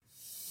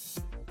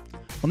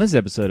On this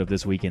episode of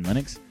This Week in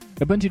Linux,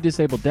 Ubuntu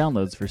disabled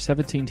downloads for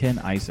 1710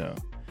 ISO.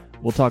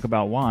 We'll talk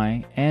about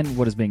why and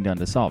what is being done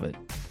to solve it.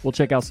 We'll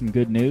check out some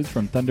good news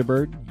from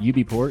Thunderbird,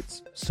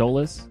 UBports,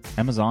 Solus,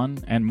 Amazon,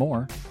 and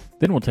more.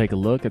 Then we'll take a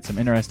look at some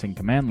interesting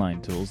command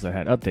line tools that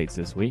had updates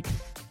this week.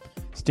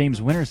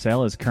 Steam's Winter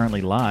Sale is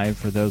currently live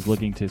for those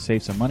looking to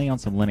save some money on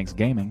some Linux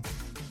gaming.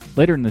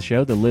 Later in the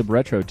show, the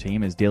LibRetro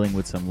team is dealing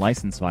with some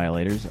license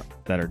violators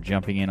that are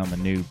jumping in on the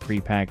new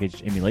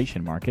pre-packaged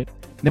emulation market.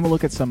 Then we'll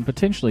look at some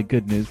potentially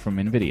good news from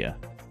NVIDIA.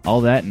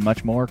 All that and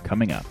much more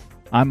coming up.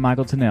 I'm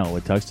Michael Tennell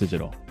with Tux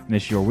Digital, and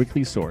this is your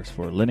weekly source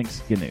for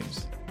Linux good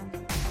news.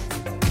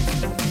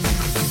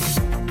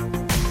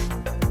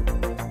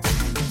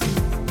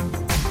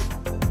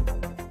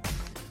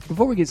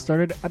 Before we get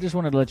started, I just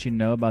wanted to let you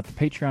know about the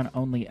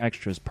Patreon-only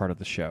extras part of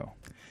the show.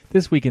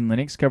 This Week in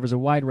Linux covers a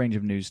wide range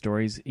of news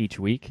stories each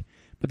week,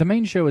 but the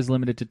main show is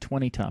limited to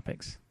 20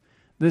 topics.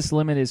 This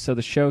limit is so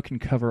the show can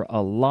cover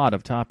a lot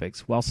of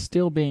topics while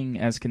still being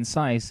as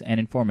concise and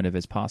informative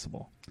as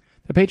possible.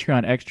 The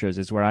Patreon extras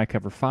is where I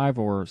cover 5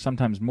 or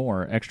sometimes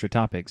more extra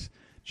topics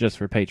just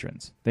for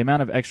patrons. The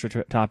amount of extra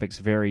topics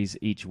varies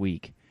each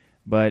week,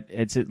 but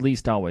it's at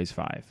least always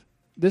 5.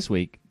 This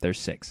week, there's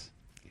 6.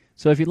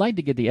 So if you'd like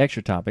to get the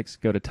extra topics,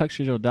 go to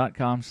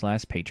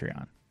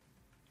tuxdigital.com/Patreon.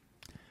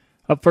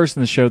 Up first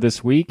in the show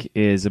this week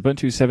is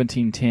Ubuntu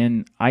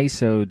 17.10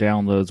 ISO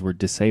downloads were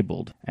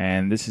disabled,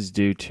 and this is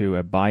due to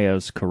a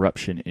BIOS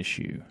corruption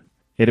issue.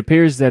 It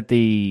appears that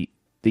the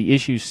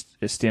issue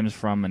stems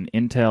from an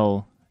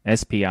Intel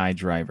SPI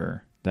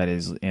driver that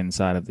is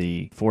inside of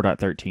the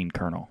 4.13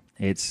 kernel.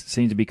 It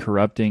seems to be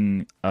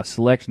corrupting a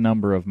select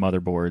number of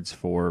motherboards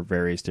for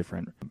various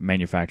different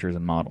manufacturers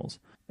and models.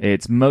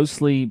 It's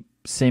mostly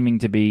seeming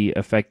to be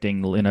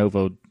affecting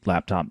Lenovo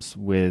laptops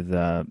with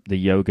the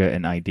Yoga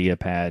and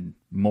IdeaPad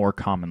more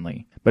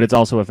commonly, but it's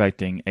also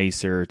affecting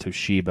Acer,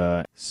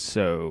 Toshiba,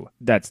 so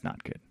that's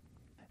not good.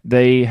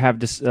 They have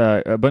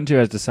Ubuntu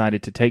has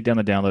decided to take down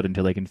the download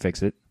until they can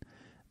fix it.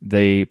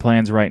 The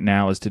plans right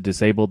now is to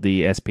disable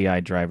the SPI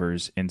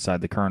drivers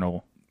inside the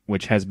kernel,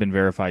 which has been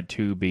verified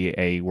to be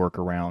a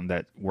workaround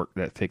that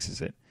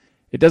fixes it.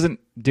 It doesn't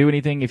do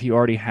anything if you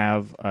already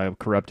have a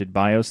corrupted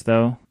BIOS,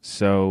 though.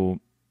 So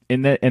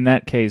in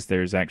that case,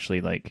 there's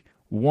actually like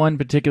one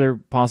particular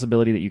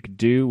possibility that you could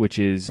do, which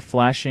is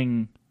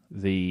flashing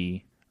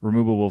the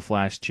removable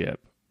flash chip.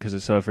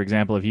 Because so, for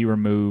example, if you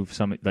remove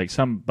some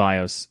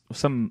BIOS,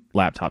 some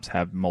laptops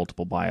have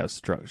multiple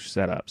BIOS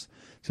setups,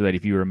 so that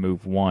if you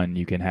remove one,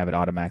 you can have it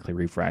automatically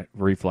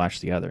reflash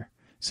the other.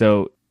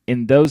 So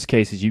in those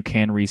cases, you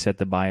can reset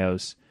the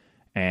BIOS,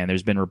 and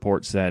there's been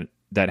reports that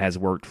has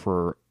worked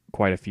for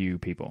quite a few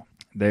people.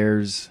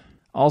 There's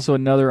also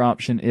another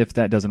option if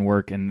that doesn't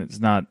work, and it's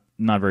not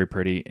very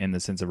pretty in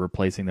the sense of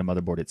replacing the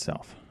motherboard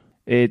itself.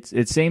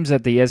 It seems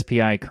that the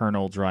SPI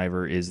kernel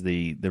driver is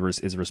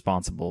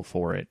responsible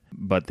for it,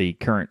 but the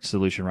current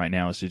solution right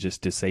now is to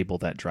just disable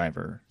that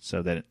driver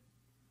so that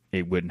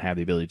it wouldn't have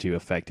the ability to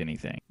affect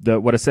anything.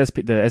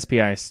 The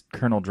SPI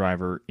kernel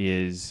driver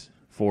is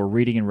for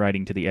reading and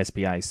writing to the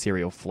SPI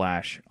serial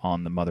flash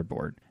on the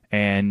motherboard,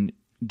 and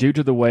due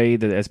to the way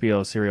the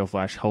SPI serial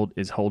flash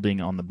is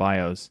holding on the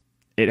BIOS,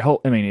 it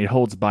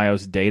holds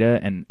BIOS data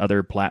and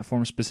other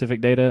platform-specific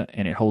data,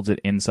 and it holds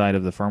it inside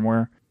of the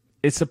firmware.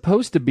 It's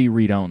supposed to be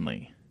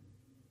read-only,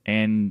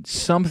 and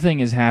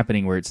something is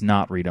happening where it's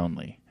not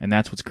read-only, and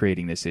that's what's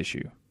creating this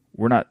issue.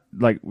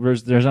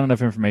 There's not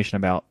enough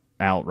information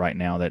out right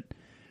now that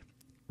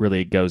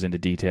really goes into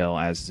detail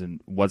as in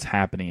what's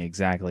happening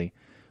exactly,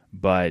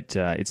 but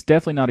it's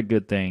definitely not a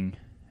good thing,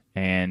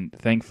 and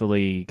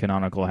thankfully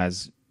Canonical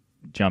has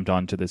jumped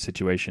onto the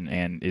situation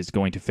and is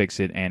going to fix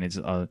it, and is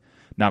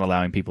not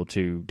allowing people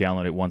to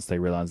download it once they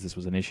realize this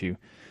was an issue.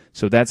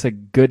 So that's a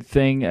good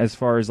thing as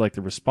far as like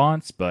the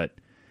response, but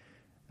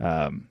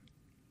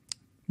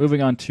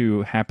moving on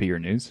to happier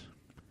news.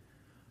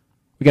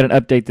 We got an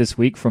update this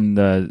week from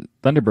the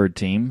Thunderbird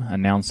team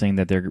announcing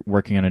that they're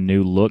working on a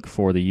new look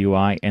for the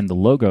UI and the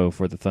logo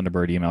for the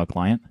Thunderbird email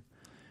client.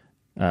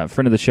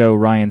 Friend of the show,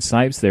 Ryan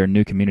Sipes, their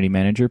new community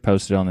manager,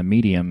 posted on the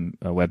Medium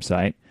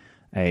website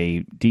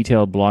a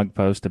detailed blog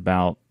post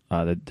about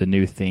the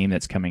new theme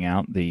that's coming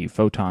out, the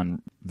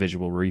Photon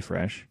Visual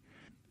Refresh.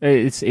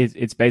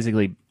 It's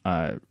basically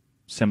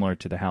similar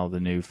to how the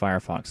new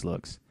Firefox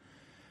looks,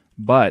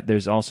 but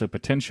there's also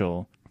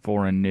potential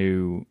for a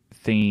new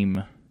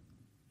theme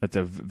that's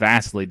a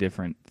vastly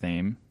different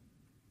theme.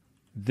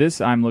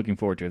 This I'm looking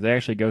forward to. If they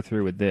actually go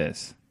through with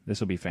this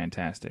will be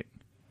fantastic,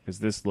 because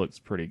this looks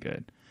pretty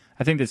good.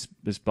 I think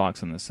this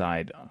box on the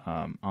side,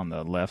 on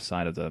the left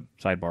side of the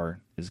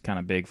sidebar, is kind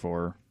of big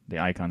for the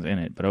icons in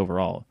it, but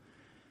overall,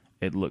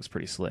 it looks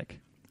pretty slick.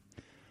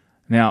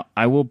 Now,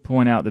 I will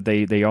point out that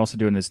they also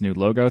doing this new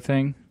logo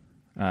thing.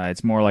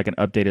 It's more like an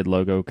updated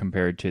logo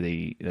compared to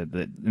the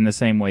in the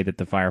same way that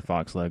the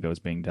Firefox logo is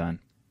being done,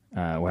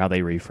 how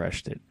they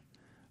refreshed it.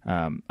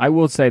 I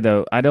will say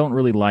though, I don't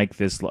really like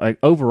this.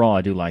 Overall,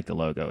 I do like the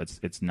logo.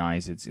 It's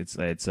nice. It's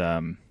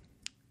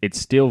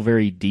still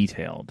very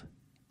detailed,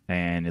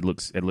 and it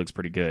looks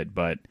pretty good.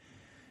 But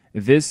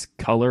This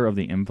color of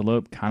the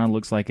envelope kind of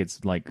looks like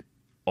it's like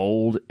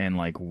old and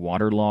like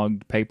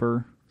waterlogged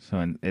paper.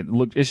 So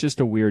it's just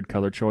a weird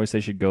color choice.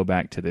 They should go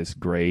back to this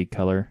gray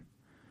color,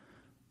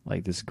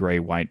 like this gray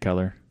white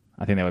color.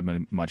 I think that would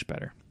be much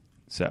better.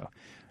 So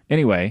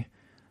anyway,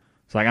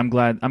 it's like I'm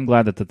glad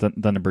that the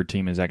Thunderbird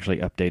team is actually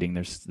updating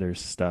their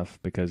stuff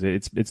because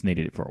it's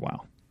needed it for a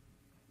while.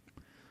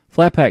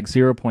 Flatpak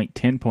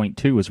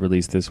 0.10.2 was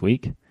released this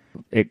week.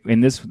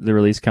 The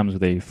release comes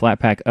with a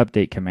Flatpak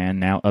update command.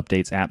 Now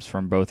updates apps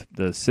from both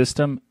the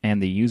system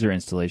and the user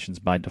installations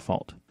by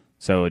default.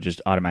 So it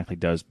just automatically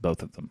does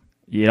both of them.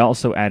 It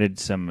also added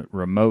some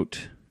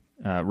remote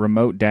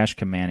dash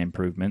command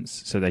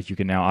improvements so that you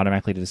can now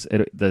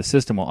the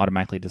system will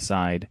automatically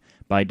decide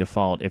by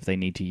default if they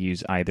need to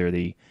use either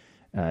the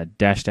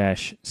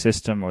dash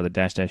system or the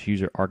dash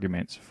user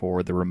arguments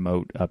for the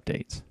remote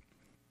updates.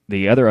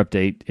 The other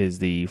update is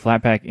the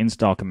Flatpak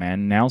install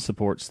command now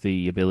supports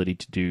the ability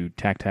to do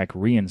tac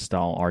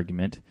reinstall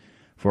argument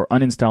for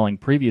uninstalling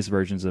previous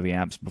versions of the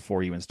apps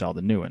before you install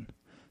the new one.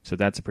 So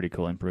that's a pretty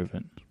cool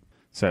improvement.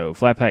 So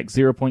Flatpak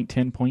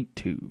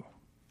 0.10.2.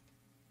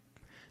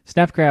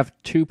 Snapcraft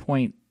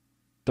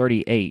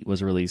 2.38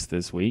 was released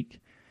this week,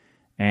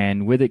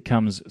 and with it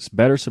comes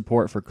better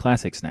support for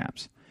classic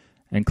snaps.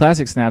 And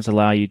classic snaps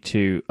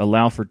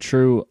allow for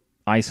true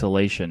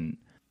isolation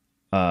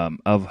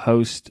of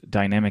host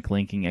dynamic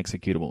linking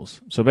executables.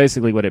 So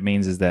basically what it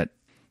means is that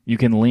you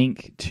can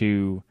link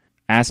to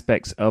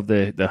aspects of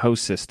the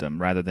host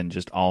system rather than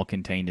just all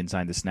contained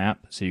inside the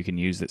snap. So you can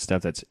use that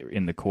stuff that's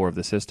in the core of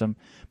the system.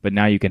 But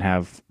now you can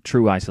have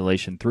true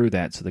isolation through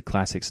that so the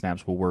classic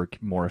snaps will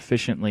work more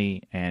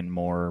efficiently and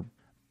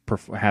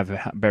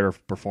have better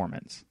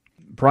performance.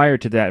 Prior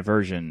to that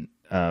version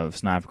of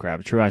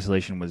Snapcraft, true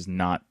isolation was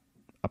not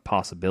a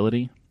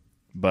possibility,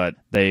 but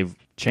they've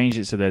changed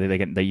it so that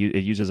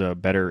it uses a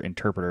better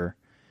interpreter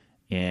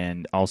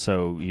and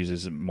also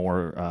uses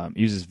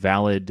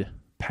valid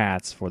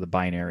paths for the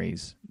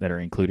binaries that are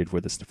included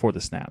for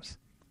the snaps.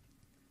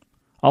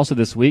 Also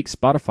this week,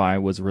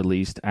 Spotify was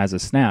released as a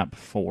snap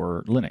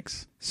for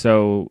Linux.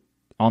 So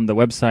on the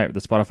website,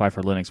 the Spotify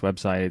for Linux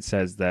website, it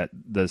says that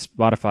the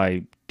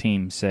Spotify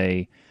team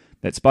say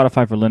that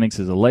Spotify for Linux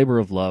is a labor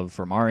of love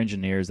from our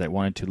engineers that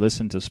wanted to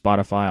listen to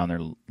Spotify on their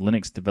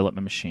Linux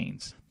development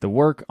machines. They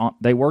work on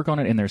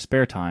it in their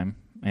spare time,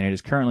 and it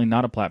is currently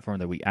not a platform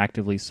that we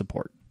actively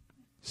support.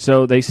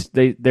 So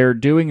they're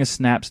doing a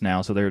snaps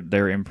now, so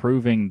they're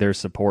improving their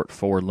support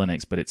for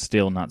Linux, but it's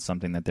still not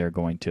something that they're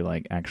going to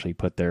like actually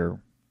put their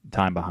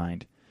time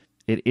behind.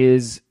 It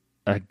is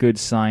a good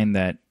sign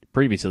that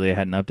previously they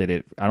hadn't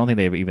updated. I don't think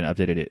they've even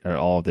updated it at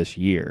all this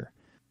year.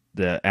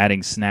 The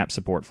adding snap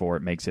support for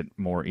it makes it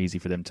more easy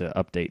for them to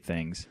update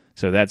things.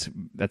 So that's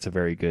a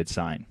very good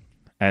sign.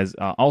 As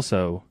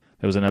also,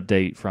 there was an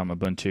update from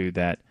Ubuntu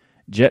that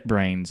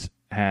JetBrains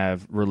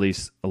have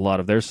released a lot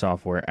of their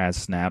software as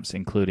snaps,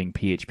 including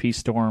PHP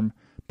Storm,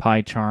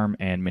 PyCharm,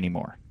 and many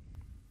more.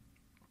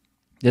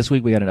 This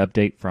week we got an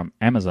update from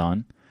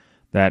Amazon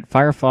that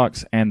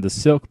Firefox and the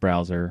Silk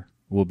browser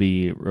will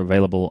be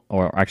available,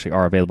 or actually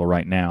are available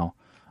right now,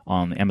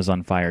 on the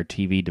Amazon Fire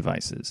TV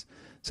devices.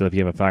 So if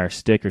you have a Fire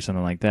Stick or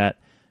something like that,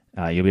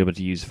 you'll be able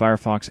to use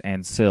Firefox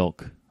and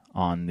Silk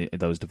on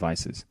those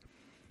devices.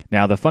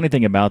 Now, the funny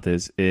thing about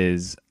this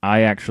is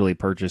I actually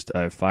purchased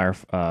a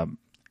Fire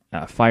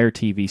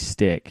TV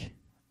stick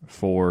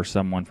for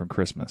someone for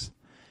Christmas.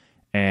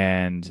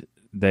 And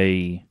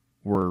they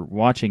were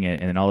watching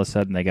it, and then all of a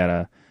sudden they got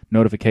a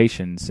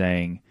notification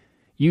saying,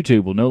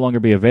 YouTube will no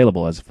longer be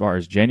available as far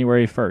as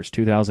January 1st,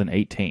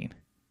 2018.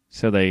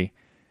 So they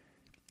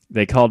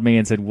called me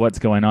and said, what's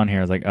going on here?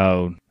 I was like,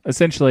 oh,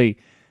 essentially,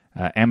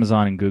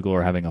 Amazon and Google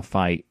are having a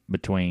fight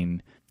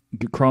between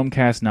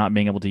Chromecast not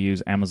being able to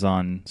use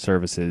Amazon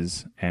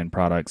services and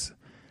products,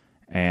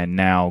 and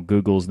now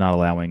Google's not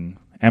allowing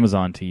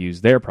Amazon to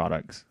use their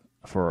products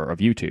of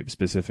YouTube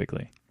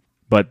specifically.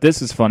 But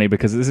this is funny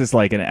because this is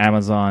like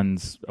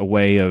Amazon's a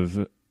way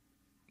of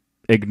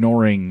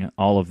ignoring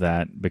all of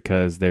that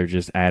because they're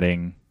just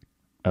adding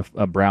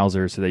a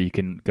browser so that you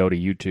can go to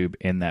YouTube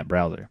in that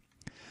browser.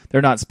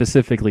 They're not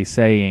specifically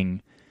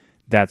saying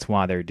that's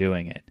why they're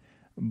doing it.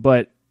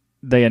 But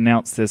they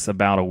announced this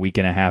about a week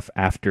and a half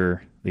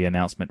after the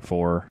announcement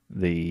for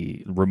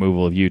the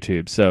removal of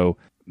YouTube. So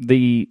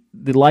the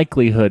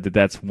likelihood that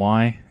that's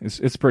why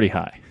is pretty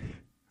high.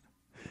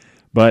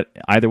 But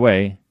either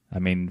way, I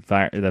mean,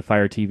 the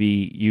Fire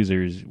TV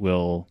users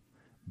will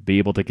be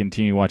able to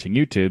continue watching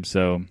YouTube.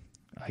 So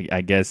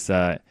I guess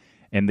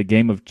in the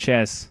game of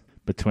chess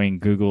between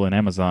Google and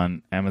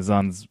Amazon,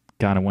 Amazon's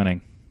kind of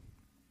winning.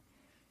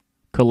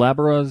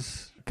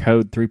 Collabora's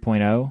Code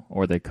 3.0,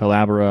 or the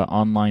Collabora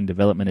Online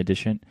Development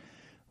Edition,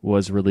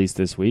 was released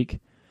this week.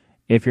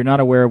 If you're not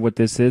aware of what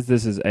this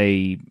is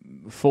a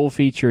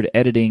full-featured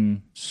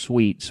editing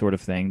suite sort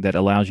of thing that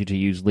allows you to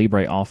use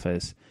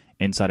LibreOffice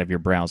inside of your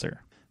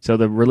browser. So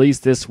the release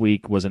this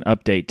week was an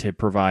update to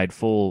provide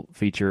full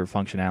feature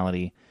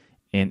functionality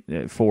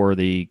for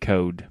the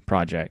Code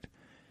project.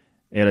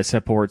 It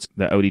supports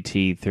the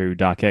ODT through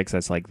DocX.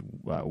 That's like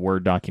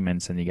Word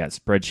documents, and you got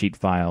spreadsheet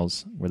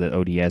files with the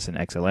ODS and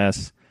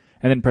XLS,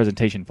 and then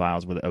presentation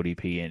files with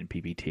ODP and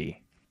PPT.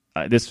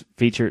 This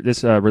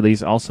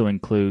release also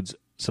includes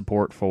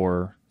support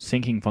for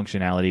syncing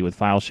functionality with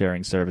file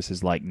sharing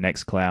services like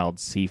Nextcloud,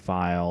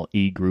 C-File,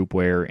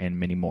 eGroupware, and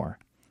many more.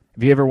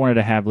 If you ever wanted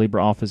to have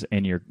LibreOffice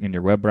in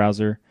your web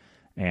browser,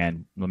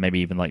 and maybe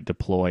even like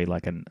deploy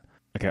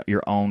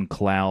your own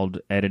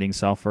cloud editing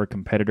software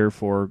competitor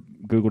for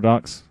Google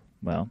Docs,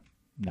 well,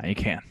 now you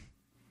can.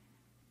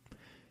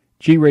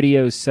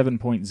 G-Radio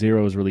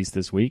 7.0 was released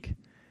this week,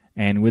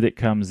 and with it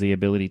comes the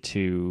ability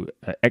to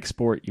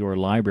export your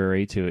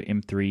library to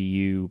an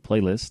M3U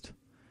playlist.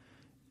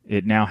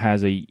 It now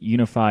has a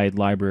unified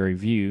library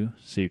view,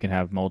 so you can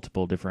have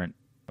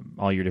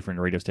all your different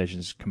radio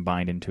stations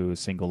combined into a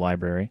single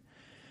library.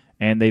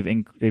 And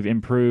they've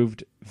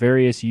improved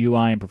various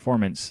UI and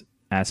performance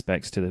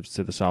aspects to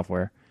the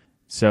software.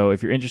 So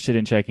if you're interested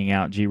in checking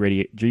out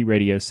G-Radio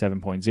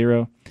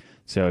 7.0,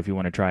 so if you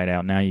want to try it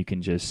out now, you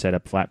can just set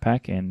up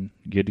Flatpak and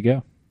good to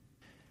go.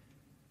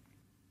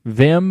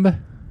 Vimb,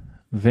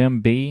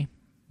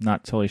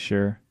 not totally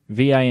sure.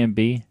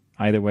 VIMB,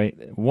 either way,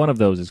 one of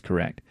those is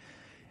correct,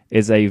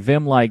 is a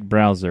Vim-like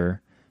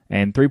browser,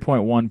 and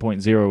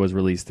 3.1.0 was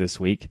released this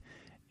week.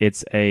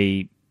 It's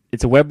a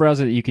web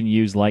browser that you can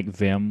use like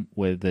Vim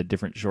with the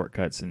different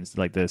shortcuts and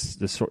like the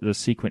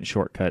sequence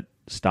shortcut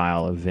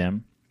style of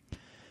Vim,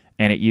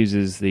 and it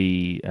uses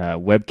the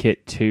WebKit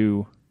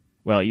 2.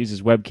 Well, it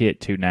uses WebKit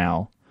 2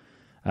 now,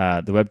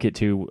 the WebKit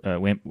 2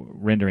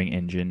 rendering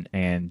engine,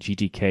 and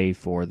GTK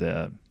for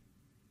the.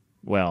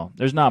 Well,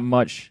 there's not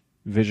much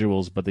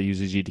visuals, but they use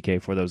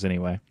GTK for those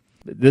anyway.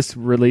 This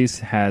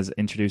release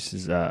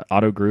introduces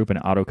auto group and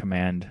auto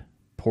command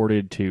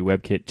ported to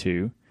WebKit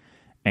 2,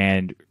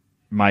 and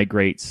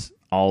migrates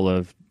all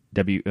of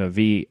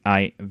VIMB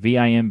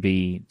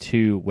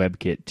to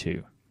WebKit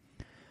 2.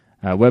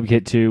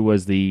 WebKit 2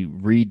 was the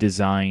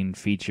redesigned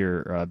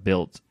feature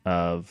built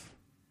of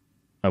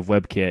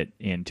WebKit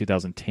in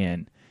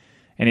 2010,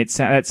 and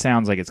that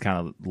sounds like it's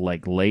kind of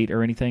like late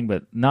or anything,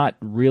 but not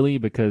really,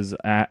 because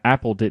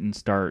Apple didn't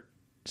start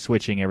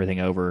switching everything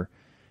over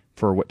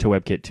to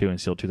WebKit 2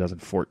 until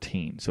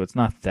 2014, so it's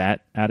not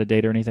that out of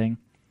date or anything.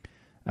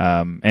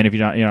 And if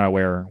you're not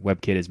aware,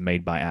 WebKit is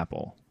made by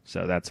Apple,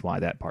 so that's why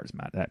that part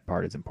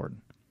is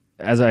important.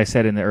 As I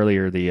said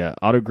earlier, the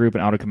auto group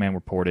and auto command were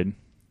ported,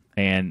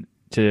 and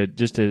so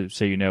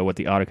you know what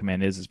the auto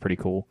command is pretty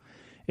cool.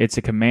 It's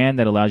a command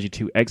that allows you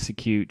to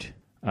execute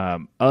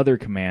other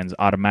commands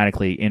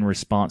automatically in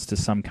response to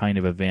some kind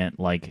of event,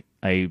 like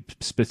a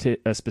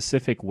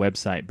specific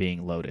website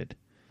being loaded.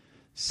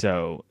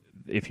 So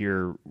if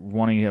you're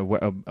wanting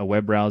a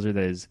web browser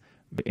that is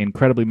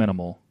incredibly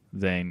minimal,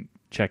 then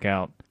check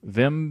out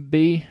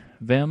Vimb,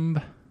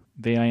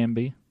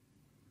 VIMB,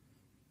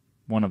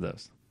 one of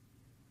those.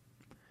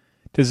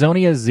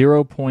 Tizonia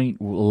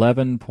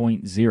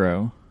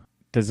 0.11.0.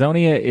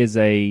 Tizonia is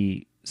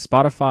a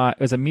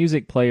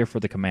music player for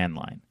the command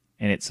line,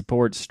 and it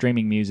supports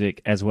streaming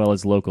music as well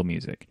as local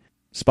music.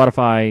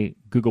 Spotify,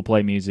 Google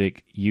Play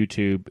Music,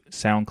 YouTube,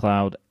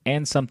 SoundCloud,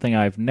 and something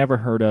I've never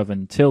heard of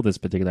until this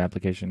particular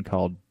application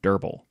called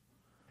Durble.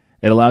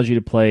 It allows you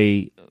to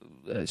play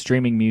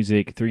streaming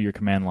music through your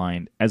command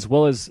line, as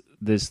well as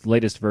this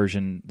latest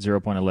version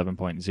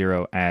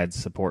 0.11.0 adds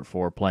support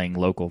for playing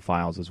local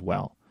files as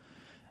well.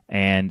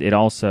 And it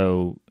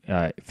also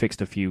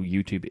fixed a few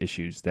YouTube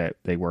issues that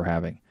they were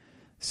having.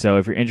 So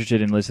if you're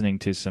interested in listening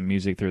to some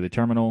music through the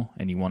terminal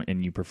and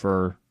you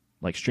prefer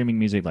like streaming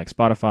music like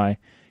Spotify,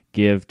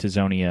 give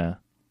Tizonia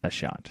a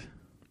shot.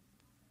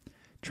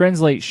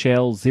 Translate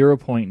Shell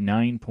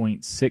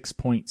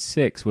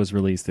 0.9.6.6 was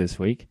released this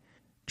week.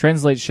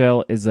 Translate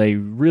Shell is a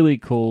really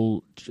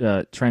cool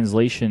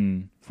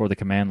translation for the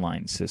command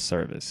line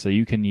service. So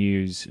you can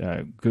use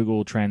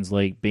Google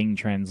Translate, Bing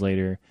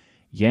Translator,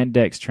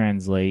 Yandex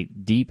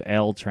Translate,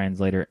 DeepL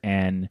Translator,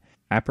 and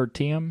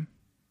Apertium?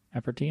 I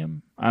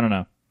don't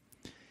know.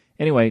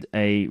 Anyway,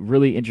 a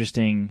really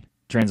interesting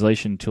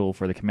translation tool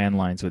for the command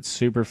line. So it's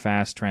super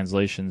fast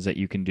translations that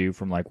you can do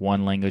from like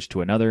one language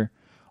to another,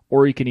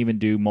 or you can even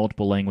do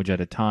multiple language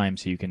at a time.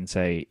 So you can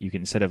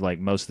instead of like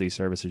most of these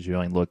services, you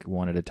only look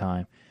one at a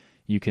time.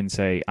 You can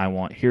say,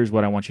 here's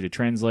what I want you to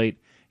translate.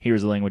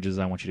 Here's the languages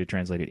I want you to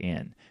translate it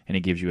in, and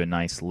it gives you a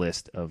nice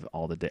list of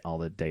all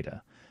the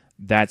data.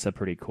 That's a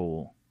pretty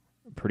cool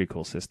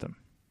system.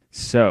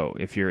 So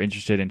if you're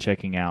interested in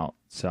checking out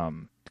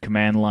some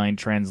command line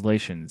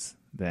translations,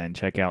 then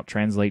check out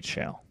Translate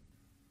Shell.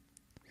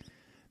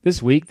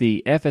 This week,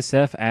 the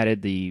FSF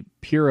added the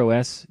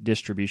PureOS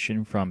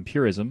distribution from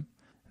Purism.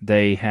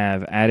 They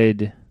have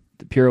added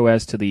the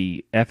PureOS to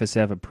the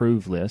FSF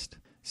approved list,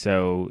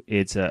 so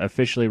it's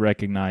officially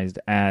recognized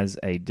as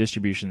a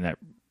distribution that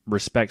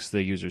respects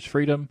the user's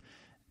freedom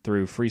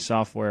through free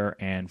software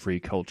and free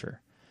culture.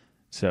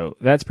 So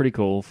that's pretty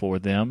cool for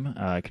them.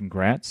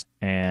 Congrats.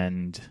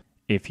 And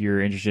if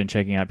you're interested in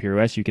checking out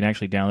PureOS, you can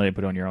actually download it and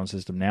put it on your own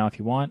system now if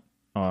you want.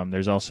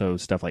 There's also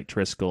stuff like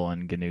Triskel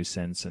and GNU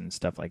Sense and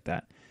stuff like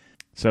that.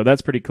 So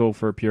that's pretty cool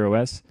for Pure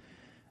OS.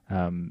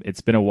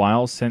 It's been a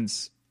while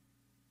since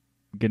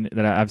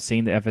that I've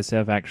seen the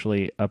FSF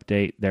actually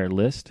update their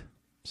list.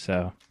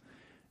 So,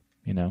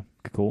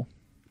 cool.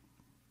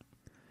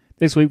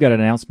 This week we've got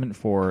an announcement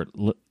for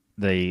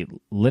the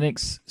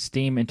Linux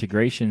Steam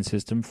integration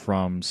system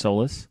from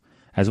Solus,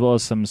 as well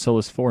as some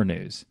Solus 4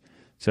 news.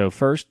 So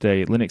first,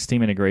 the Linux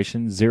Steam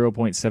integration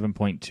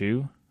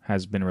 0.7.2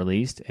 has been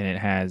released, and it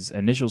has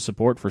initial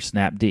support for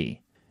Snapd.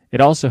 It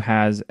also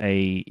has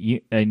a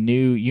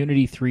new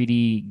Unity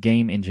 3D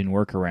game engine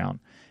workaround.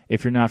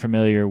 If you're not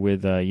familiar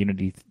with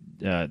Unity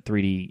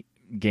 3D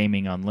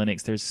gaming on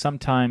Linux, there's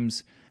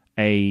sometimes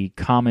a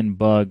common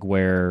bug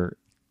where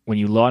when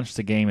you launch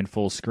the game in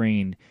full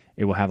screen,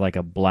 it will have like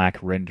a black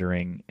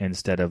rendering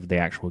instead of the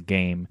actual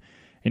game.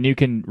 And you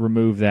can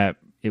remove that.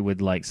 It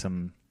would like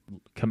some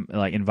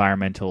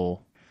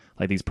environmental,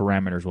 like these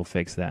parameters will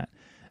fix that.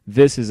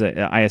 This is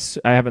I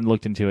haven't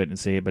looked into it and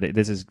see it, but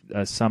this is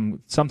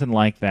something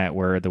like that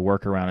where the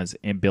workaround is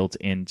built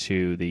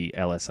into the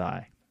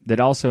LSI. That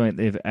also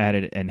they've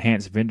added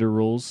enhanced vendor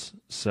rules,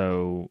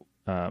 so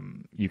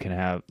you can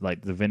have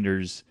like the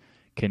vendors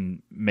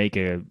can make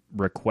a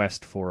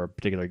request for a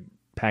particular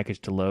package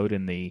to load,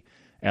 and the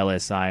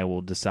LSI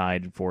will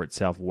decide for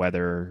itself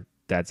whether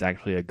that's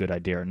actually a good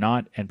idea or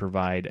not, and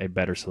provide a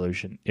better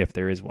solution if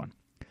there is one.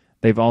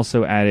 They've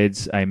also added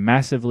a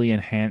massively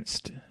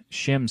enhanced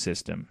shim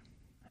system,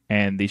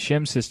 and the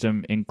shim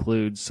system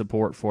includes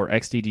support for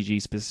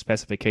XDDG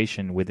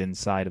specification within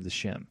inside of the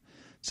shim.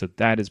 So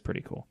that is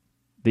pretty cool.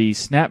 The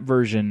Snap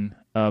version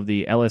of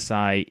the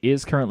LSI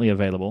is currently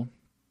available,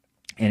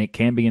 and it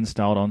can be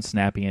installed on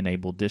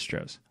Snappy-enabled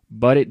distros.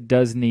 But it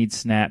does need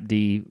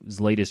Snapd's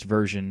latest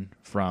version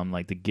from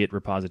like the Git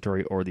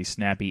repository or the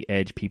Snappy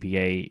Edge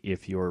PPA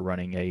if you're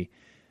running a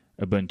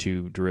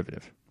Ubuntu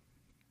derivative.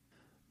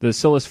 The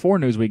Solus 4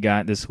 news we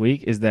got this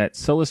week is that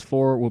Solus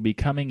 4 will be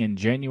coming in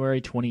January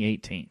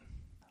 2018.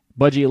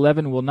 Budgie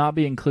 11 will not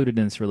be included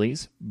in this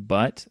release,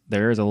 but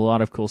there is a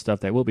lot of cool stuff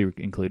that will be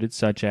included,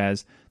 such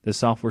as the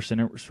Software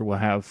Center will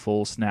have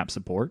full Snap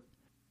support.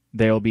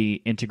 They'll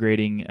be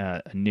integrating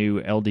a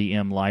new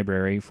LDM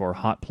library for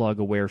hot plug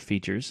aware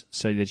features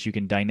so that you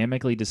can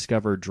dynamically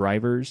discover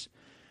drivers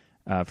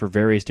for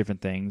various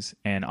different things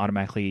and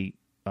automatically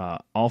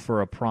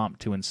offer a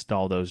prompt to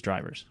install those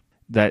drivers.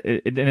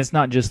 And it's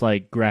not just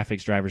like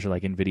graphics drivers or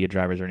like NVIDIA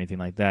drivers or anything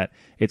like that.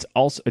 It's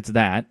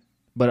that,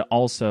 but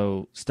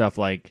also stuff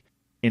like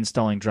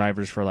installing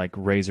drivers for like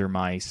Razer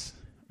mice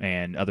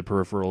and other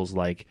peripherals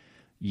like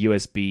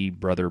USB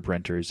brother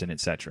printers and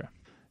etc.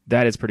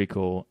 That is pretty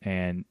cool,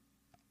 and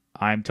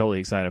I'm totally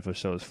excited for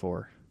Solus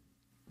 4.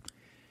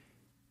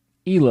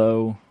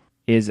 Elo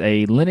is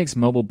a Linux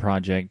mobile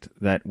project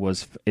that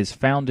is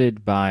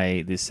founded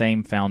by the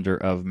same founder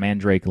of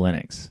Mandrake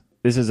Linux.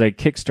 This is a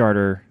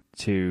Kickstarter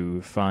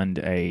to fund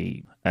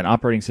an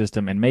operating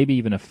system and maybe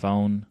even a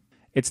phone.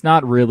 It's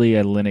not really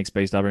a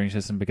Linux-based operating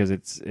system because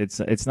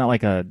it's not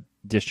like a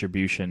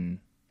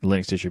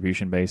Linux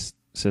distribution-based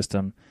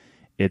system.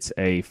 It's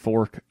a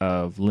fork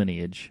of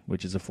Lineage,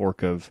 which is a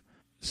fork of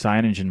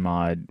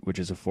CyanogenMod, which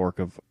is a fork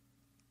of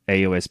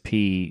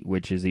AOSP,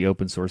 which is the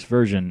open source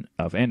version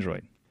of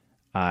Android.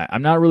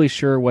 I'm not really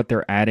sure what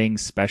they're adding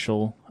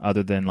special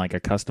other than like a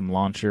custom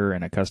launcher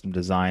and a custom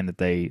design that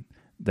they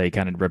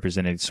kind of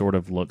represented. Sort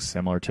of looks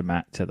similar to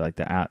like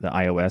the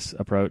iOS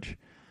approach.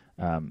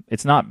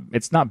 It's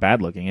not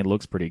bad looking. It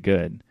looks pretty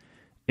good.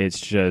 It's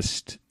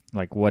just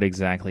like what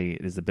exactly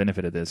is the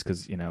benefit of this?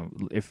 Because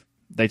if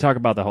they talk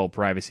about the whole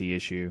privacy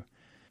issue,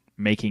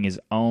 making his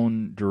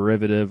own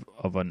derivative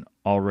of an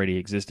already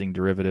existing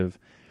derivative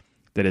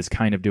that is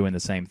kind of doing the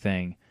same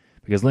thing,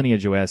 because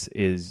Lineage OS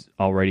is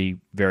already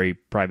very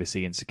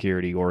privacy and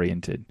security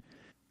oriented.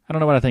 I don't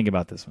know what I think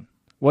about this one.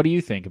 What do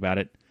you think about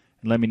it?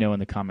 And let me know in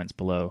the comments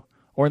below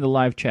or in the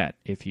live chat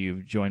if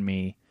you've joined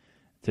me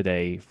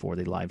today for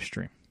the live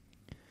stream.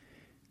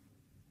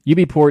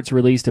 UBports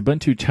released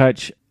Ubuntu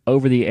Touch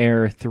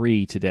over-the-air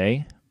 3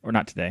 today. Or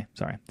not today,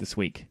 sorry, this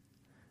week.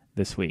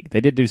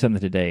 They did do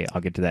something today.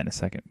 I'll get to that in a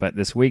second. But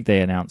this week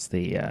they announced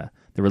the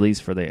release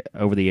for the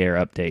over-the-air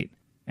update.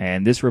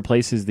 And this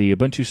replaces the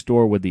Ubuntu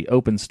Store with the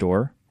Open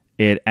Store.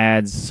 It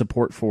adds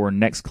support for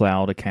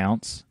Nextcloud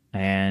accounts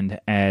and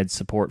adds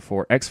support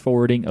for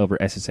X-forwarding over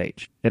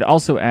SSH. It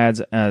also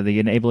adds the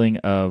enabling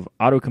of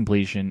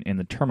auto-completion in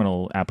the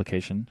terminal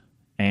application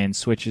and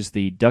switches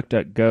the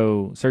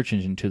DuckDuckGo search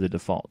engine to the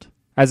default.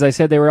 As I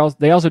said,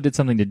 they also did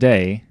something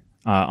today.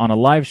 On a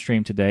live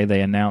stream today, they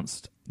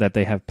announced that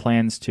they have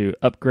plans to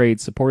upgrade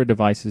supported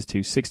devices to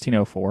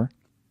 1604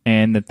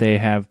 and that they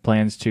have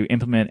plans to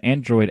implement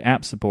Android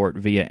app support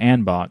via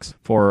Anbox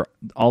for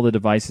all the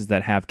devices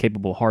that have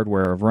capable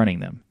hardware of running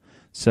them.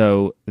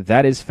 So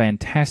that is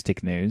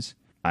fantastic news.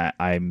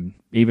 I'm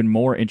even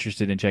more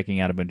interested in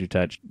checking out Ubuntu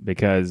Touch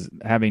because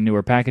having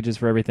newer packages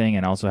for everything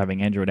and also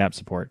having Android app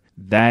support,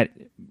 that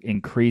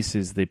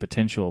increases the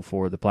potential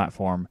for the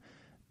platform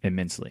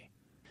immensely.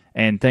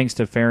 And thanks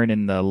to Farron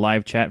in the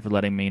live chat for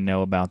letting me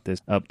know about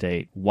this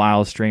update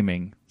while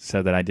streaming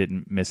so that I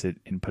didn't miss it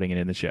in putting it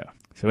in the show.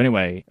 So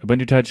anyway,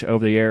 Ubuntu Touch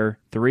Over-the-Air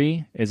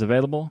 3 is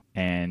available,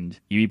 and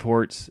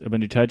UBports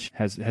Ubuntu Touch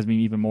has me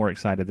even more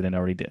excited than it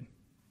already did.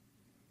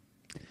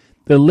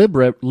 The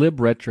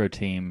LibRetro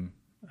team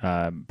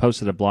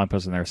posted a blog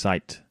post on their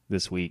site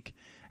this week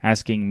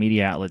asking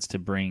media outlets to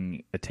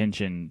bring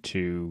attention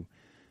to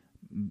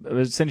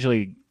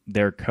essentially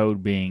their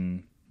code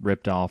being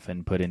ripped off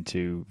and put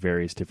into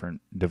various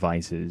different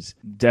devices,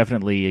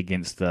 definitely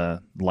against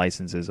the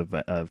licenses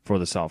for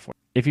the software.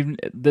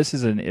 This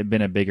has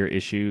been a bigger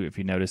issue. If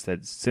you notice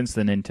that since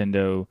the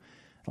Nintendo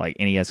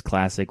NES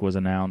Classic was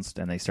announced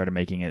and they started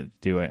making it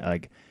do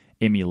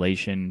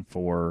emulation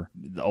for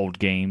the old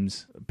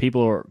games,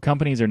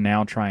 companies are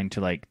now trying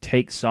to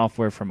take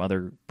software from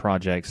other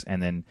projects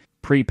and then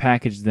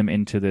pre-package them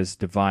into this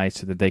device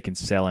so that they can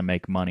sell and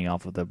make money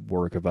off of the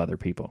work of other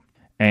people.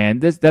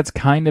 And that's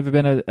kind of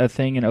been a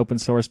thing in open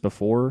source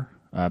before.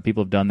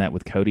 People have done that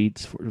with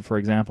Codeats, for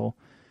example.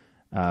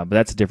 But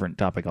that's a different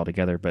topic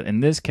altogether. But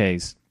in this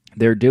case,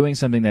 they're doing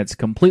something that's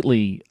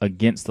completely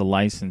against the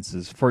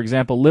licenses. For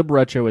example,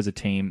 LibRetro is a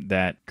team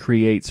that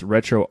creates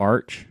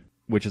RetroArch,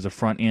 which is a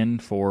front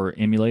end for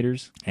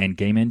emulators and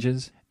game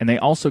engines. And they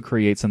also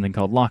create something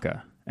called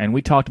Laka. And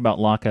we talked about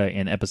Laka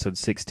in episode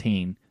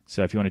 16.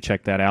 So if you want to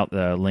check that out,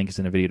 the link is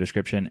in the video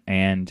description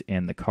and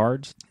in the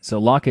cards.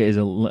 So Laka is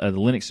a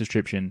Linux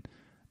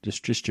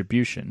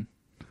distribution.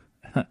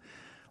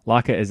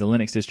 Laka is a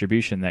Linux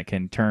distribution that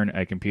can turn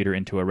a computer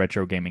into a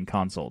retro gaming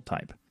console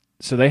type.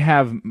 So they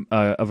have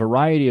a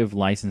variety of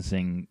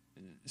licensing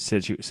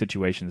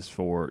situations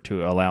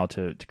to allow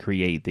to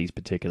create these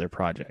particular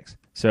projects.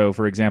 So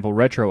for example,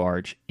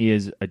 RetroArch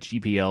is a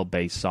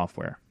GPL-based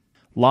software.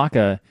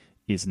 Laka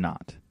is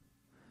not.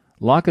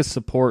 Laka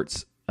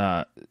supports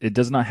it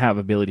does not have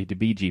ability to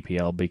be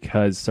GPL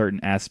because certain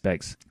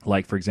aspects,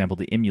 like for example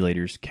the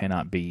emulators,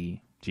 cannot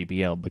be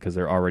GPL because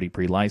they're already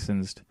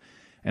pre-licensed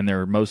and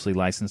they're mostly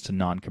licensed to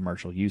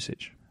non-commercial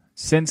usage.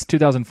 Since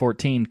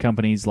 2014,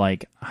 companies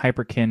like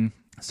Hyperkin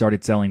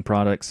started selling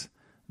products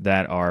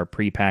that are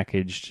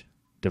pre-packaged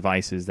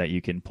devices that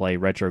you can play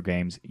retro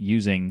games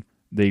using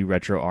the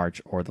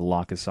RetroArch or the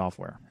Laka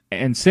software.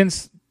 And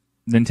since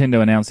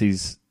Nintendo announced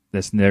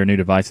their new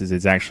devices,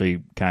 it's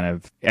actually kind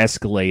of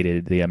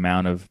escalated the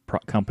amount of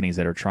companies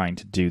that are trying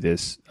to do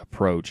this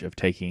approach of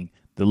taking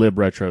the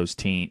LibRetro's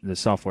the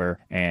software,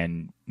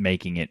 and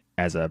making it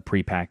as a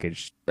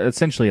prepackaged,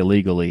 essentially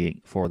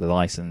illegally for the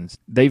license.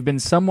 They've been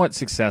somewhat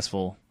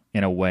successful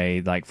in a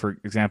way. Like, for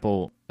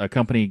example, a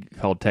company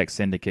called Tech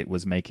Syndicate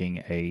was making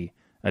a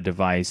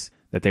device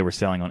that they were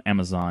selling on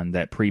Amazon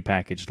that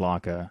prepackaged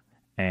Laka,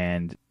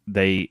 and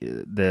the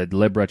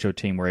LibRetro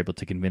team were able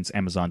to convince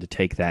Amazon to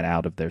take that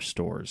out of their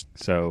stores.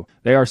 So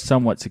they are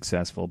somewhat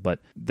successful, but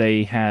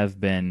they have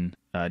been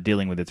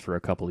dealing with it for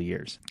a couple of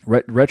years.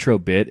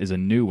 RetroBit is a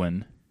new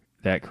one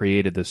that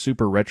created the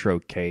Super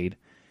Retrocade.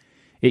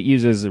 It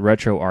uses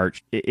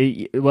RetroArch.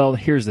 Well,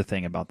 here's the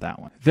thing about that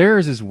one.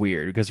 Theirs is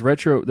weird because the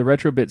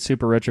RetroBit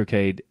Super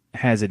Retrocade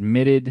has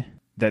admitted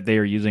that they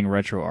are using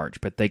RetroArch,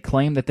 but they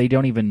claim that they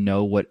don't even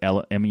know what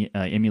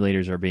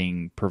emulators are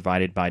being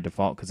provided by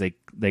default because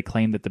they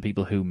claim that the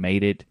people who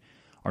made it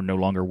are no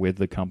longer with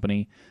the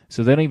company.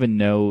 So they don't even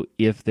know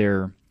if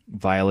they're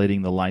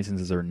violating the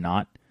licenses or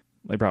not.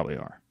 They probably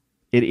are.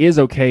 It is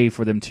okay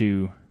for them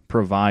to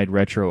provide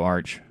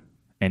RetroArch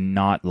and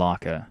not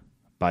Laka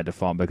by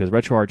default because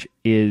RetroArch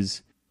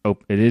is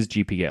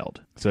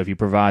GPL'd. So if you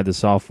provide the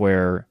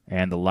software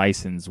and the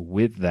license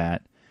with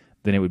that,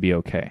 then it would be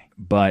okay.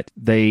 But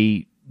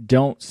they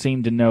don't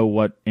seem to know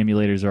what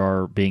emulators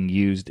are being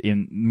used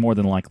in. More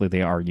than likely,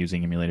 they are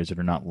using emulators that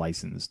are not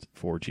licensed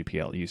for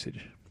GPL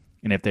usage.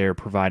 And if they're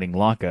providing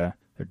Laka,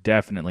 they're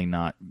definitely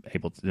not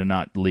they're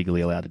not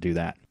legally allowed to do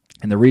that.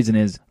 And the reason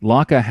is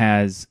Laka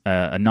has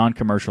a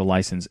non-commercial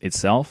license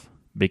itself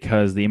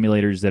because the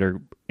emulators that are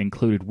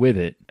included with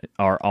it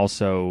are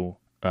also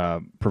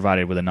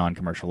provided with a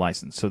non-commercial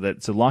license. So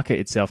Laka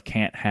itself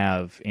can't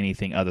have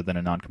anything other than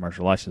a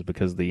non-commercial license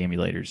because the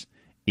emulators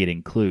it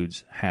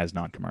includes has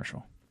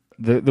non-commercial.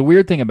 The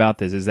weird thing about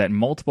this is that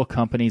multiple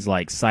companies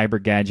like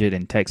CyberGadget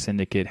and Tech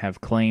Syndicate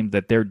have claimed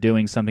that they're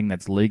doing something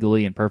that's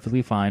legally and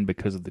perfectly fine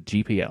because of the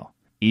GPL.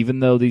 Even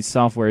though these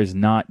software is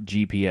not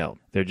GPL,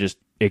 they're just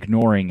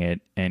ignoring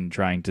it and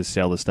trying to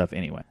sell the stuff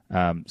anyway.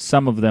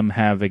 Some of them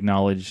have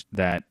acknowledged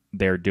that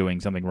they're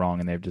doing something wrong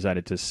and they've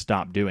decided to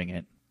stop doing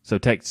it. So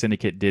Tech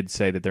Syndicate did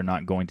say that they're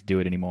not going to do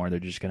it anymore. They're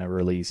just going to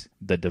release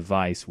the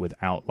device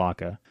without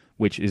Laka,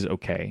 which is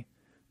okay.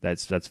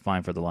 That's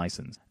fine for the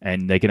license.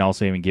 And they can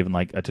also even give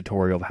like a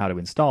tutorial of how to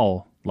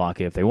install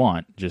Laka if they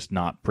want, just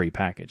not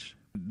pre-packaged.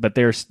 But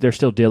they're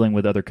still dealing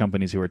with other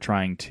companies who are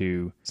trying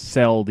to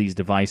sell these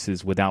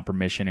devices without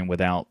permission and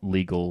without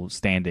legal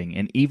standing.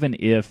 And even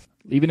if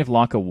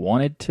Laka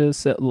wanted to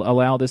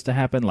allow this to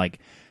happen, like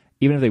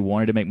even if they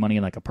wanted to make money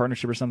in like a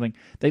partnership or something,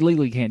 they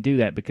legally can't do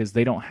that because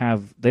they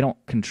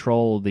don't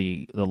control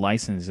the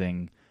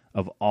licensing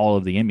of all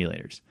of the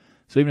emulators.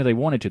 So even if they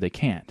wanted to, they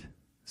can't.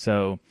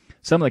 So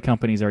some of the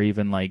companies are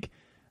even like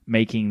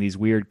making these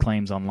weird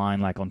claims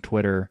online, like on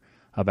Twitter,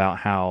 about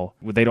how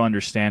they don't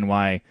understand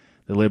why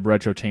the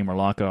LibRetro team or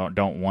Locke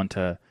don't want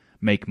to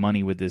make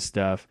money with this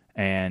stuff,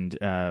 and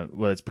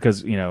well, it's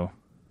because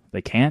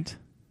they can't.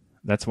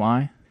 That's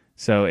why.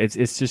 So it's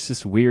just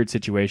this weird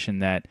situation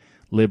that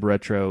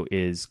LibRetro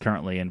is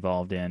currently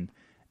involved in,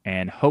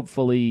 and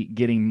hopefully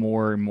getting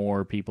more and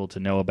more people to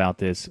know about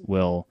this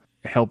will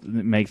help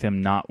make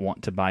them not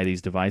want to buy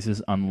these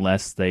devices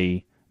unless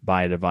they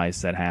buy a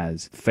device that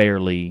has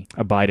fairly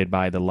abided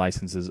by the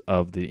licenses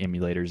of the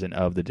emulators and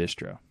of the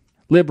distro.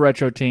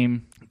 LibRetro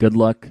team, good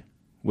luck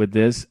with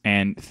this,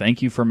 and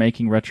thank you for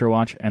making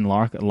RetroWatch and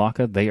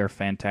Laka. They are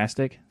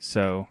fantastic,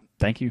 so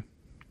thank you.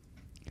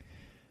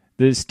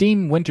 The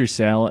Steam Winter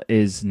Sale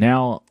is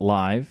now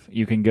live.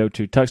 You can go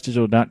to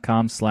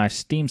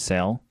tuxdigital.com/Steam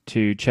Sale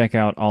to check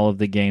out all of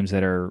the games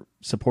that are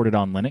supported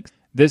on Linux.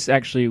 This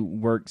actually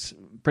works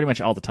pretty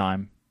much all the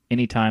time.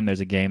 Anytime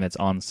there's a game that's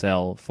on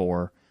sale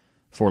for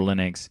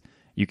Linux,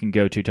 you can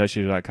go to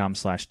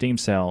tuxdigital.com/Steam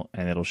Sale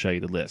and it'll show you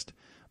the list.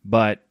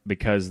 But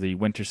because the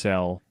Winter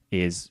Sale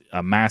is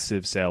a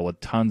massive sale with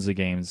tons of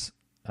games,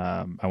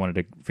 I wanted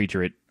to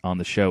feature it on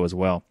the show as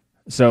well.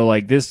 So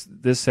like this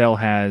sale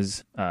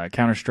has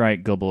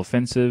Counter-Strike Global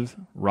Offensive,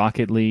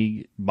 Rocket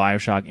League,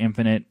 BioShock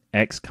Infinite,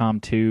 XCOM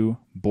 2,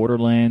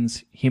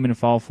 Borderlands, Human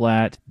Fall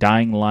Flat,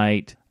 Dying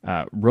Light,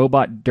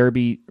 Robot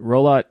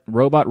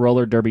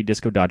Roller Derby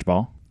Disco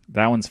Dodgeball.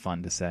 That one's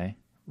fun to say.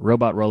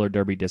 Robot Roller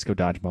Derby Disco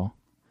Dodgeball.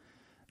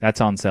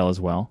 That's on sale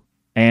as well.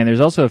 And there's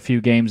also a few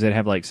games that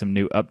have like some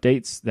new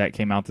updates that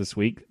came out this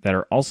week that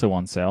are also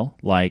on sale,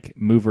 like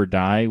Move or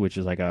Die, which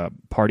is like a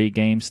party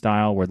game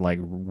style with like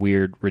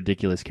weird,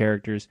 ridiculous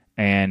characters,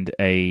 and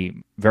a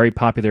very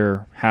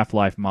popular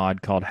Half-Life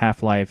mod called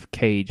Half-Life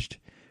Caged,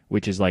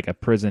 which is like a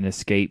prison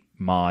escape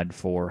mod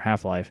for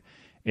Half-Life,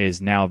 is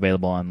now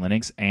available on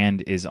Linux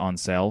and is on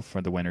sale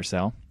for the winter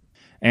sale.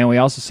 And we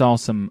also saw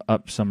some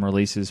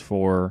releases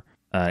for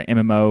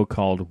MMO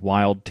called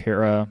Wild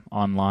Terra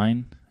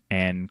Online.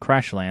 And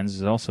Crashlands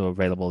is also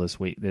available this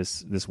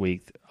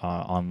week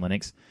on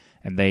Linux,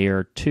 and they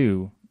are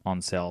too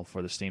on sale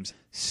for the Steam.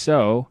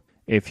 So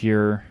if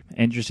you're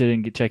interested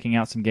in checking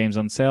out some games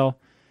on sale,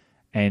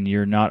 and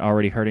you're not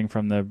already hurting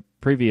from the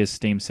previous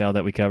Steam sale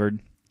that we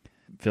covered,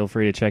 feel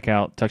free to check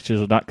out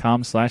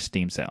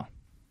tuxdigital.com/Steam sale.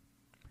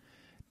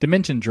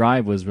 Dimension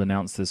Drive was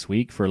announced this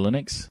week for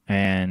Linux,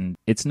 and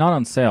it's not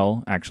on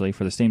sale actually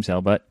for the Steam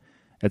sale, but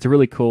it's a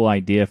really cool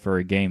idea for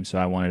a game, so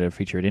I wanted to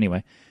feature it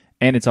anyway.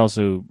 And it's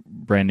also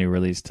brand new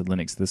release to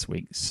Linux this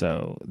week,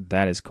 so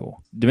that is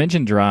cool.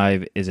 Dimension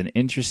Drive is an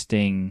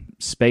interesting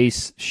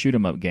space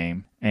shoot-'em-up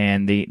game,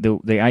 and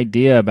the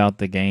idea about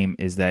the game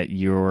is that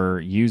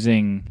you're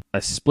using a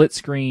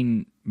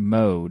split-screen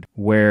mode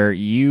where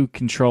you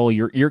control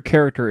your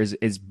character is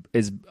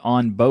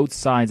on both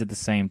sides at the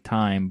same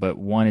time, but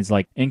one is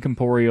like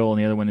incorporeal and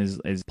the other one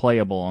is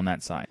playable on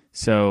that side.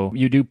 So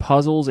you do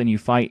puzzles and you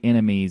fight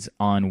enemies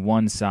on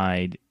one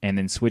side and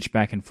then switch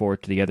back and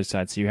forth to the other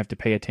side. So you have to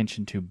pay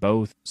attention to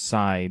both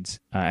sides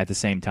at the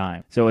same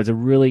time. So it's a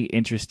really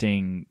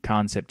interesting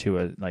concept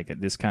to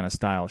this kind of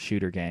style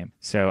shooter game.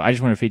 So I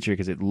just want to feature it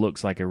because it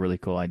looks like a really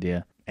cool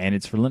idea, and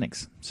it's for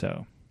Linux.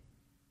 So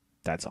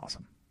that's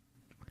awesome.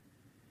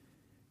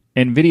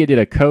 NVIDIA did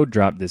a code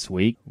drop this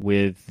week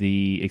with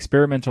the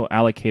experimental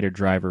allocator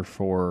driver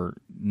for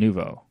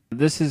Nuvo.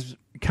 This is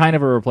kind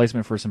of a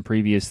replacement for some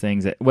previous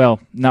things that,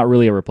 well, not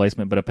really a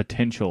replacement, but a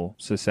potential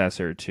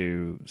successor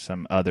to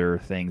some other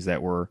things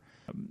that were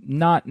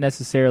not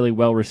necessarily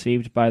well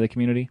received by the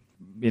community.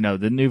 The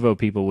Nuvo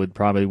people would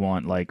probably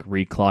want like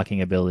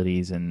reclocking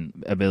abilities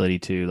and ability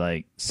to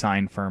like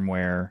sign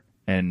firmware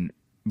and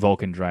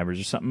Vulkan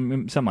drivers or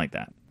something like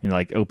that.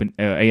 Like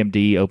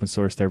AMD open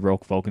source their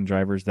Vulkan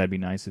drivers. That'd be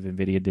nice if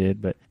NVIDIA did,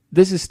 but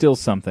this is still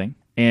something.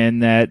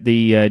 And that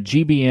the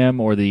GBM,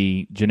 or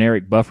the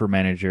generic buffer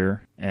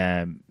manager,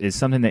 is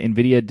something that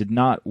NVIDIA did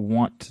not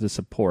want to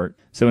support.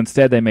 So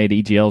instead they made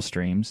EGL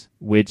streams,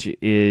 which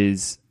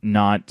is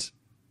not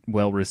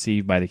well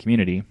received by the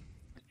community.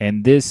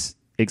 And this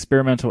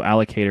experimental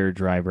allocator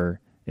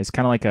driver is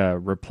kind of like a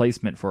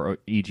replacement for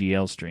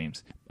EGL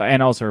streams,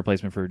 and also a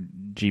replacement for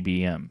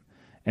GBM.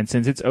 And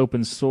since it's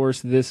open source,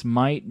 this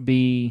might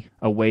be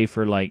a way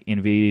for like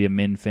NVIDIA to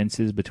mend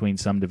fences between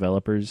some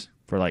developers,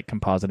 for like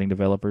compositing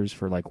developers,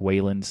 for like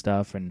Wayland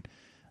stuff and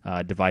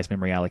device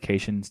memory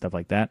allocation, stuff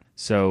like that.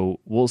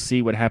 So we'll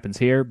see what happens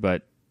here,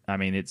 but I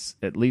mean, it's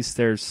at least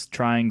they're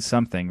trying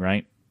something,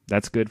 right?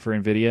 That's good for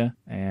NVIDIA,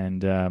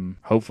 and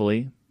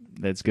hopefully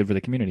that's good for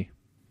the community.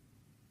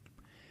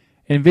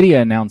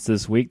 NVIDIA announced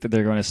this week that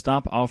they're going to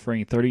stop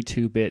offering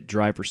 32-bit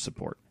driver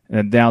support.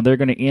 And now they're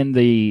going to end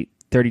the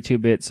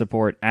 32-bit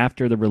support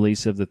after the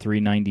release of the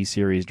 390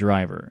 series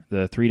driver.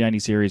 The 390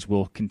 series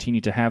will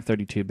continue to have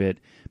 32-bit,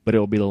 but it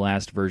will be the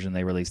last version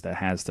they release that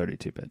has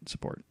 32-bit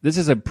support. This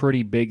is a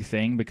pretty big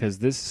thing because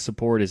this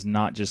support is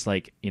not just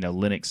like,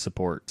 Linux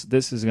support.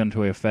 This is going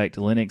to affect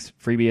Linux,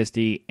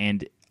 FreeBSD,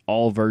 and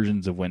all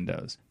versions of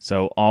Windows.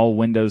 So all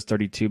Windows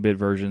 32-bit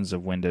versions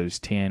of Windows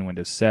 10,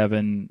 Windows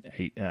 7,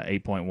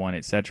 8.1,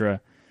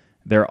 etc.,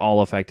 they're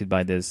all affected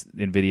by this.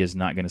 NVIDIA is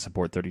not going to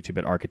support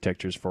 32-bit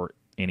architectures for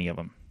any of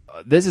them.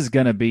 this is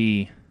going to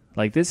be,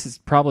 like, this is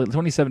probably,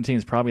 2017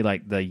 is probably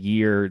like the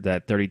year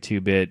that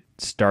 32-bit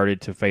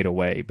started to fade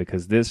away,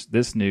 because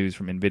this news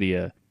from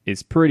NVIDIA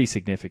is pretty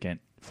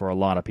significant for a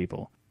lot of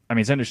people. I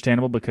mean, it's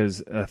understandable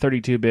because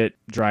 32-bit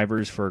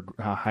drivers for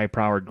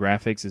high-powered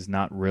graphics is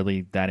not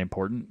really that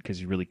important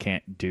because you really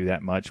can't do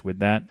that much with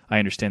that. I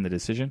understand the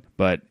decision,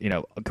 but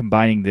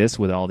combining this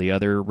with all the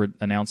other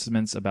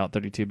announcements about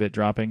 32-bit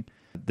dropping,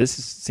 this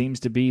seems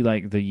to be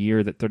like the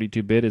year that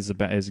 32-bit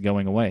is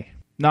going away.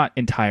 Not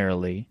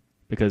entirely,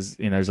 because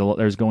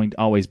there's going to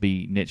always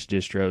be niche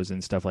distros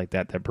and stuff like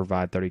that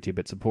provide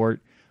 32-bit support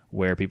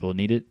where people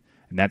need it,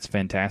 and that's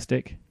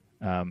fantastic.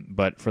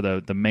 But for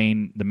the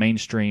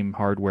mainstream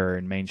hardware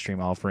and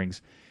mainstream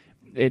offerings,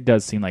 it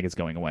does seem like it's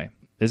going away.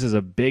 This is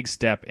a big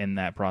step in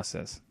that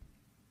process.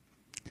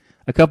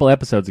 A couple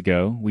episodes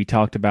ago, we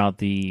talked about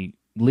the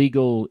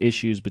legal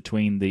issues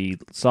between the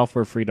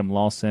Software Freedom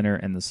Law Center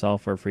and the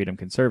Software Freedom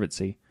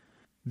Conservancy.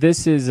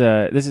 This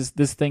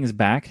thing is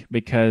back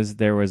because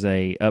there was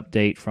a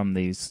update from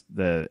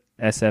the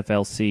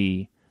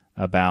SFLC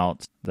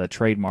about the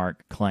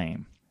trademark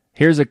claim.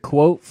 Here's a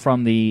quote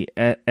from the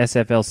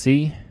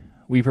SFLC.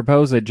 We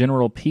propose a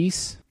general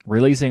peace,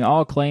 releasing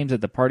all claims that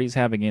the parties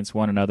have against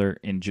one another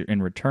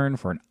in return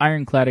for an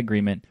ironclad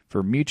agreement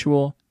for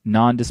mutual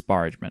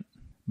non-disparagement,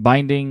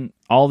 binding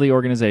all the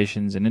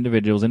organizations and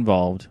individuals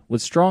involved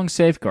with strong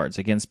safeguards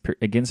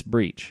against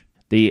breach.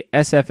 The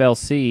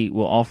SFLC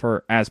will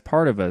offer, as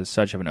part of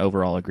such an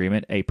overall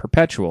agreement, a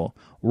perpetual,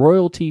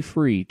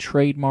 royalty-free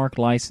trademark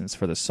license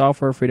for the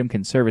Software Freedom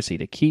Conservancy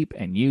to keep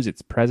and use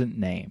its present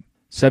name,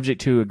 subject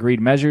to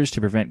agreed measures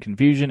to prevent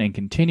confusion and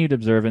continued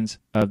observance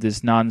of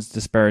this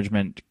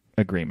non-disparagement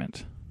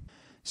agreement.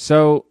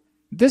 So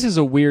this is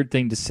a weird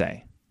thing to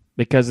say,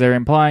 because they're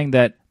implying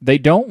that they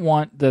don't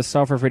want the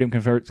Software Freedom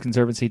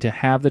Conservancy to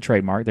have the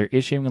trademark. They're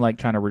issuing,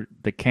 trying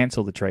to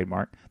cancel the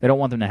trademark. They don't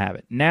want them to have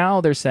it.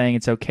 Now they're saying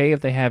it's okay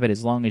if they have it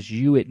as long as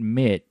you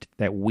admit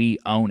that we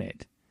own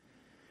it.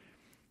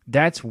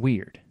 That's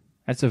weird.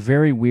 That's a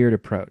very weird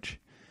approach.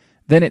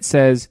 Then it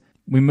says,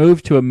 we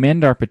move to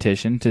amend our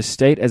petition to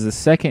state as the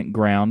second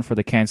ground for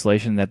the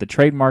cancellation that the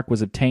trademark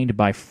was obtained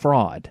by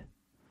fraud.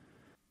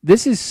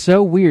 This is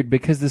so weird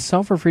because the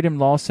Software Freedom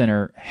Law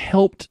Center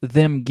helped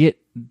them get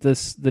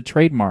the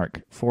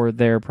trademark for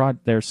their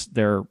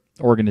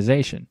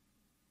organization.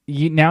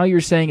 Now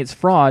you're saying it's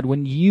fraud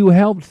when you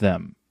helped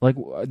them. Like,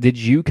 did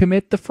you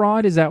commit the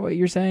fraud? Is that what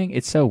you're saying?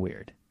 It's so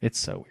weird. It's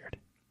so weird.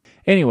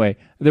 Anyway,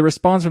 the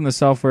response from the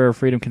Software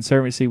Freedom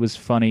Conservancy was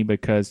funny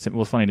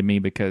to me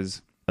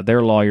because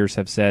their lawyers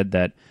have said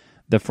that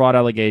the fraud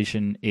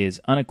allegation is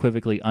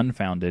unequivocally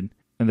unfounded.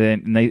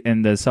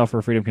 And the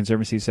Software Freedom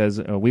Conservancy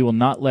says, we will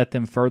not let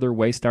them further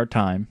waste our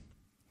time.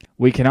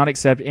 We cannot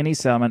accept any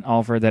settlement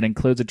offer that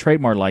includes a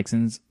trademark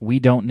license we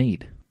don't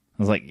need. I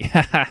was like,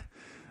 yeah,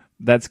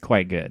 that's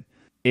quite good.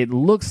 It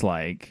looks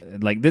like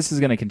this is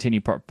going to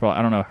continue,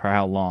 I don't know for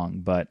how long,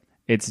 but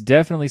it's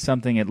definitely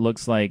something it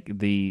looks like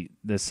the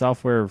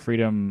Software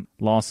Freedom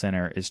Law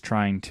Center is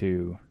trying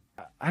to,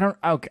 I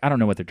don't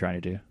know what they're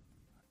trying to do.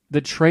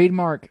 The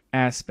trademark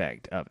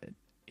aspect of it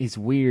is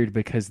weird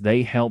because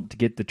they helped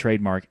get the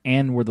trademark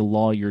and were the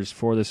lawyers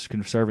for this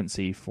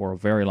conservancy for a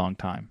very long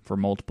time, for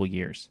multiple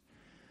years.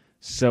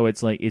 So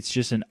it's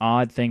just an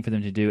odd thing for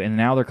them to do, and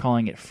now they're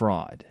calling it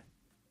fraud.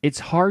 It's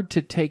hard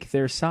to take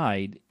their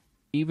side,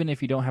 even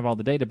if you don't have all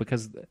the data,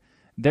 because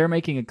they're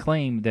making a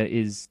claim that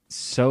is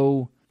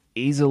so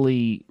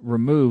easily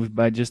removed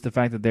by just the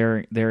fact that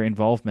their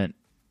involvement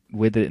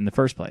with it in the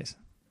first place.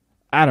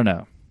 I don't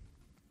know.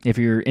 If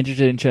you're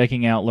interested in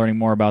learning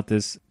more about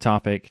this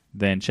topic,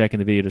 then check in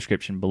the video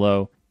description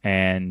below.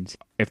 And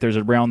if there's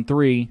a round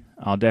 3,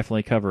 I'll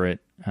definitely cover it.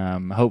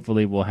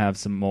 Hopefully we'll have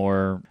some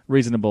more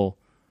reasonable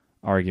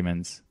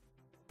arguments.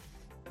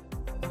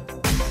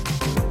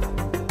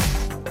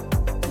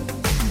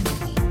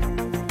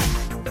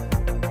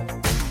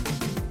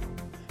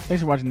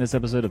 Thanks for watching this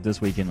episode of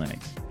This Week in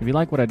Linux. If you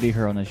like what I do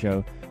here on the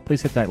show,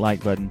 please hit that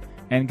like button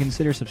and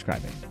consider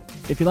subscribing.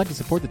 If you'd like to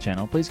support the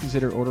channel, please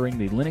consider ordering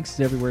the Linux is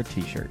Everywhere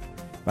t-shirt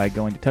by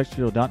going to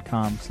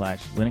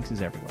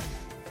touchdigital.com/LinuxIsEverywhere.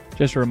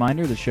 Just a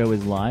reminder, the show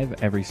is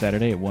live every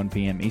Saturday at 1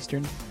 p.m.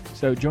 Eastern,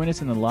 so join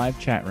us in the live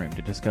chat room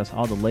to discuss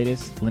all the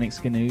latest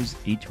Linux news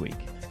each week.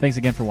 Thanks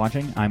again for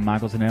watching. I'm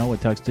Michael Tennell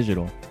with Tux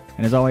Digital,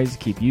 and as always,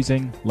 keep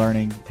using,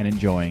 learning, and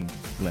enjoying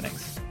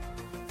Linux.